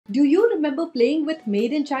Do you remember playing with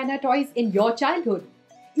made in China toys in your childhood?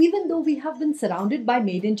 Even though we have been surrounded by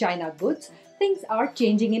made in China goods, things are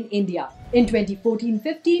changing in India. In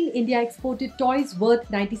 2014-15, India exported toys worth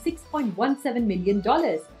 $96.17 million.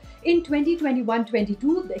 In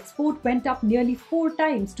 2021-22, the export went up nearly 4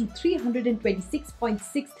 times to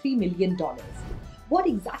 $326.63 million. What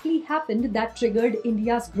exactly happened that triggered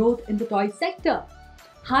India's growth in the toy sector?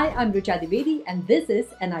 Hi, I'm Richa Dwivedi and this is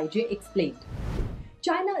NIJ Explained.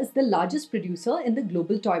 China is the largest producer in the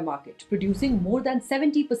global toy market, producing more than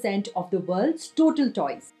 70% of the world's total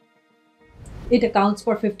toys. It accounts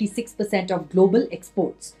for 56% of global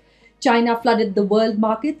exports. China flooded the world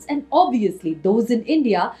markets and obviously those in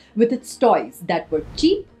India with its toys that were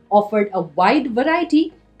cheap, offered a wide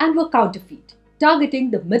variety, and were counterfeit, targeting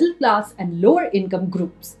the middle class and lower income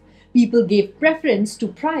groups. People gave preference to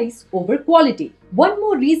price over quality. One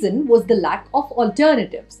more reason was the lack of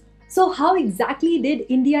alternatives. So how exactly did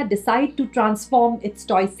India decide to transform its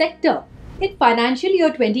toy sector? In financial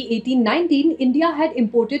year 2018-19, India had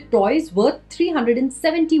imported toys worth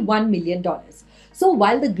 $371 million. So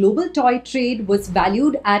while the global toy trade was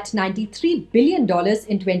valued at $93 billion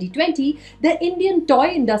in 2020, the Indian toy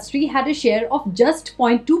industry had a share of just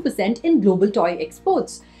 0.2% in global toy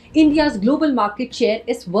exports. India's global market share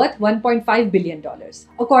is worth $1.5 billion.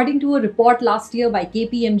 According to a report last year by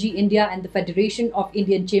KPMG India and the Federation of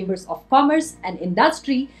Indian Chambers of Commerce and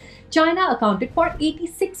Industry, China accounted for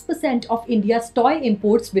 86% of India's toy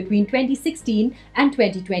imports between 2016 and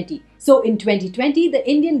 2020. So in 2020, the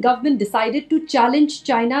Indian government decided to challenge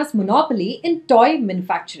China's monopoly in toy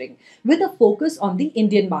manufacturing with a focus on the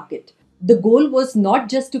Indian market. The goal was not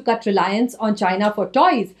just to cut reliance on China for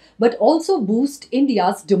toys, but also boost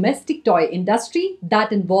India's domestic toy industry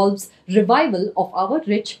that involves revival of our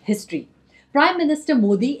rich history. Prime Minister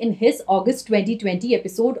Modi in his August 2020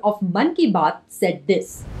 episode of Man Ki Baat said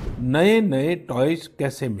this. नए नए toys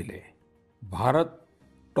कैसे मिले? Bharat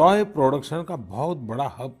toy production का बहुत बड़ा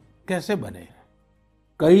hub कैसे बने?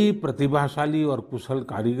 कई प्रतिभाशाली और कुशल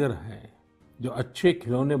कारीगर हैं जो अच्छे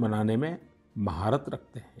खिलौने बनाने में महारत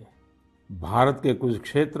रखते हैं। भारत के कुछ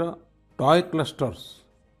क्षेत्र टॉय क्लस्टर्स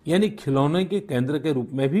यानी खिलौने के केंद्र के रूप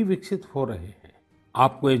में भी विकसित हो रहे हैं।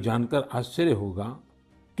 आपको ये जानकर आश्चर्य होगा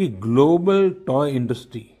कि global toy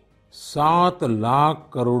industry 7 lakh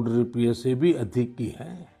crore रुपए से भी अधिक की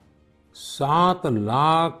है। 7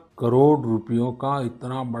 लाख करोड़ रुपयों का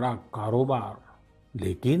इतना बड़ा कारोबार,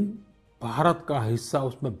 लेकिन भारत का हिस्सा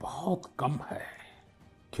उसमें बहुत कम है।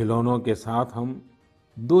 खिलौनों के साथ हम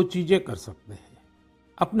 2 चीजें कर सकते हैं।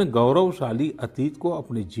 अपने गौरवशाली अतीत को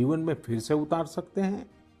अपने जीवन में फिर से उतार सकते हैं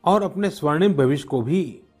और अपने स्वर्णिम भविष्य को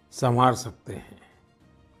भी संवार सकते हैं।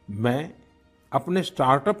 मैं अपने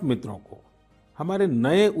स्टार्टअप मित्रों को, हमारे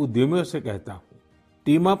नए उद्यमियों से कहता हूँ,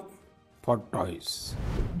 team up for toys.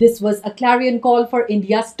 This was a clarion call for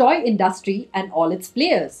India's toy industry and all its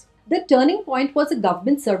players. The turning point was a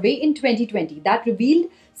government survey in 2020 that revealed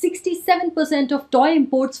 67% of toy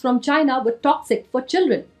imports from China were toxic for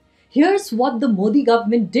children. Here's what the Modi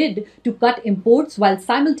government did to cut imports while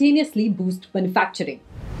simultaneously boost manufacturing.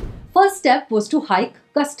 First step was to hike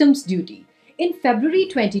customs duty. In February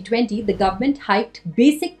 2020, the government hiked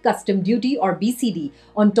basic custom duty or BCD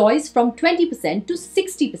on toys from 20% to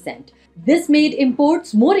 60%. This made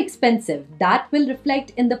imports more expensive. That will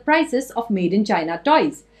reflect in the prices of made in China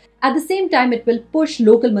toys. At the same time, it will push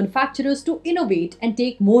local manufacturers to innovate and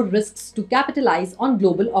take more risks to capitalize on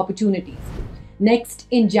global opportunities. Next,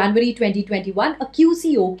 in January 2021, a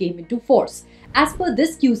QCO came into force. As per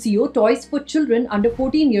this QCO, toys for children under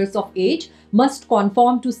 14 years of age must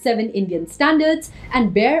conform to 7 Indian standards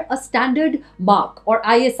and bear a standard mark or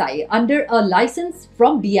ISI under a license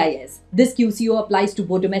from BIS. This QCO applies to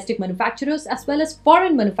both domestic manufacturers as well as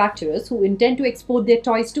foreign manufacturers who intend to export their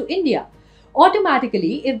toys to India.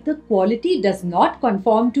 Automatically, if the quality does not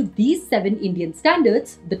conform to these 7 Indian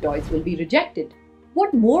standards, the toys will be rejected.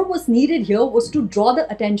 What more was needed here was to draw the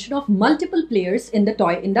attention of multiple players in the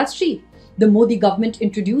toy industry. The Modi government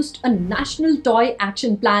introduced a National Toy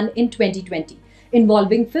Action Plan in 2020,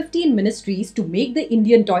 involving 15 ministries to make the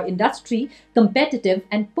Indian toy industry competitive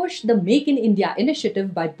and push the Make in India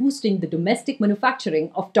initiative by boosting the domestic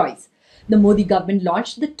manufacturing of toys. The Modi government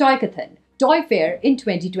launched the Toykathon, Toy Fair in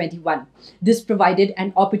 2021. This provided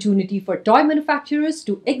an opportunity for toy manufacturers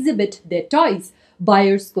to exhibit their toys.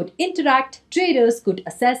 Buyers could interact, traders could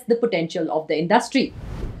assess the potential of the industry.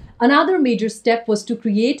 Another major step was to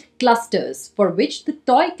create clusters, for which the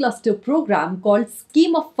Toy Cluster program called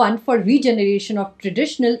Scheme of Fund for Regeneration of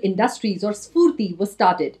Traditional Industries or SFURTI was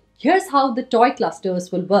started. Here's how the toy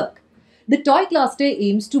clusters will work. The toy cluster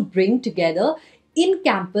aims to bring together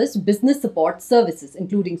in-campus business support services,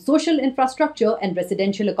 including social infrastructure and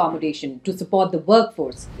residential accommodation to support the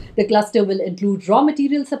workforce. The cluster will include raw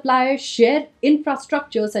material suppliers, shared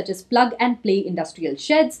infrastructure such as plug-and-play industrial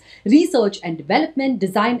sheds, research and development,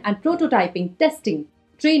 design and prototyping, testing,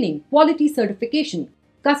 training, quality certification,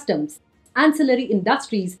 customs, ancillary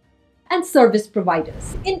industries, and service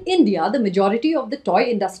providers. In India, the majority of the toy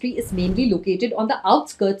industry is mainly located on the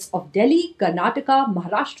outskirts of Delhi, Karnataka,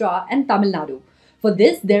 Maharashtra, and Tamil Nadu. For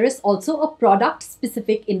this, there is also a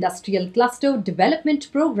product-specific industrial cluster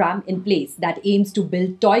development program in place that aims to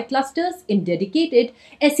build toy clusters in dedicated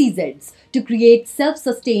SEZs to create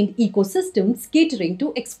self-sustained ecosystems catering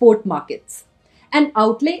to export markets. An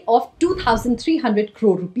outlay of 2,300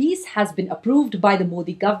 crore rupees has been approved by the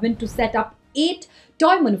Modi government to set up 8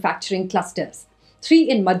 toy manufacturing clusters. 3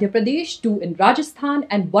 in Madhya Pradesh, 2 in Rajasthan,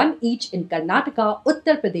 and 1 each in Karnataka,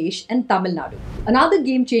 Uttar Pradesh, and Tamil Nadu. Another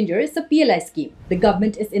game changer is the PLI scheme. The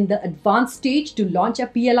government is in the advanced stage to launch a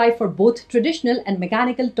PLI for both traditional and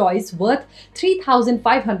mechanical toys worth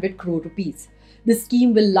 3,500 crore rupees. The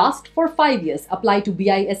scheme will last for 5 years, apply to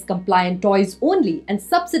BIS compliant toys only, and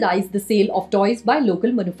subsidize the sale of toys by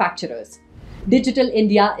local manufacturers. Digital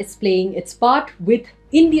India is playing its part, with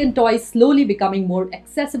Indian toys slowly becoming more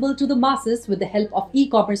accessible to the masses with the help of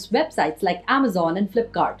e-commerce websites like Amazon and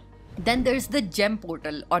Flipkart. Then there's the GEM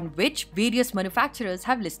portal, on which various manufacturers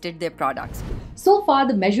have listed their products. So far,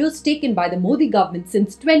 the measures taken by the Modi government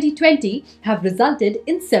since 2020 have resulted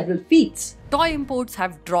in several feats. Toy imports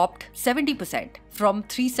have dropped 70% from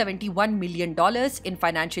 $371 million in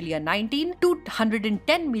financial year 19 to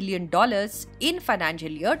 $110 million in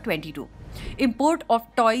financial year 22. Import of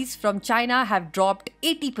toys from China have dropped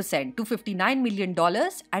 80% to $59 million,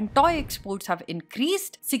 and toy exports have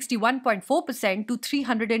increased 61.4% to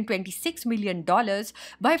 $326 million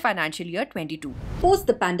by financial year 22. Post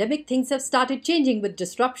the pandemic, things have started changing with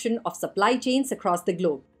disruption of supply chains across the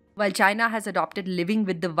globe. While China has adopted living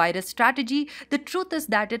with the virus strategy, the truth is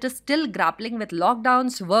that it is still grappling with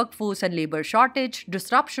lockdowns, workforce and labor shortage,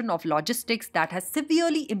 disruption of logistics that has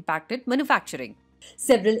severely impacted manufacturing.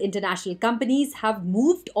 Several international companies have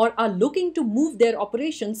moved or are looking to move their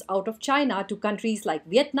operations out of China to countries like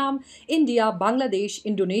Vietnam, India, Bangladesh,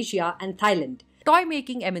 Indonesia, and Thailand.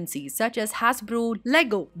 Toy-making MNCs such as Hasbro,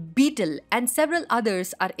 Lego, Beetle, and several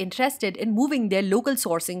others are interested in moving their local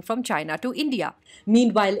sourcing from China to India.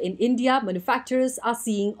 Meanwhile, in India, manufacturers are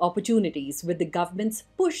seeing opportunities with the government's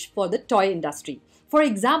push for the toy industry. For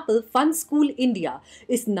example, Fun School India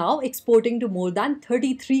is now exporting to more than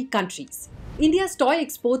 33 countries. India's toy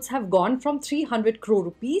exports have gone from 300 crore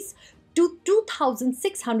rupees to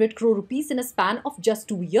 2,600 crore rupees in a span of just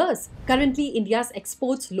 2 years. Currently, India's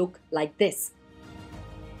exports look like this.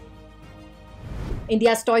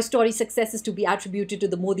 India's Toy Story success is to be attributed to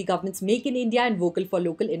the Modi government's Make in India and Vocal for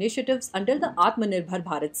Local initiatives under the Atmanirbhar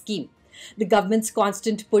Bharat scheme. The government's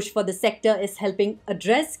constant push for the sector is helping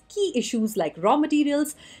address key issues like raw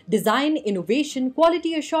materials, design, innovation,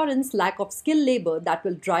 quality assurance, lack of skilled labor that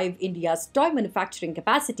will drive India's toy manufacturing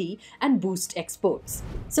capacity and boost exports.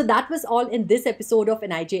 So that was all in this episode of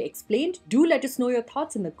NIJ Explained. Do let us know your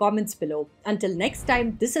thoughts in the comments below. Until next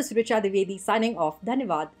time, this is Richa Dwivedi signing off.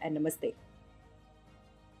 Dhanyavad and Namaste.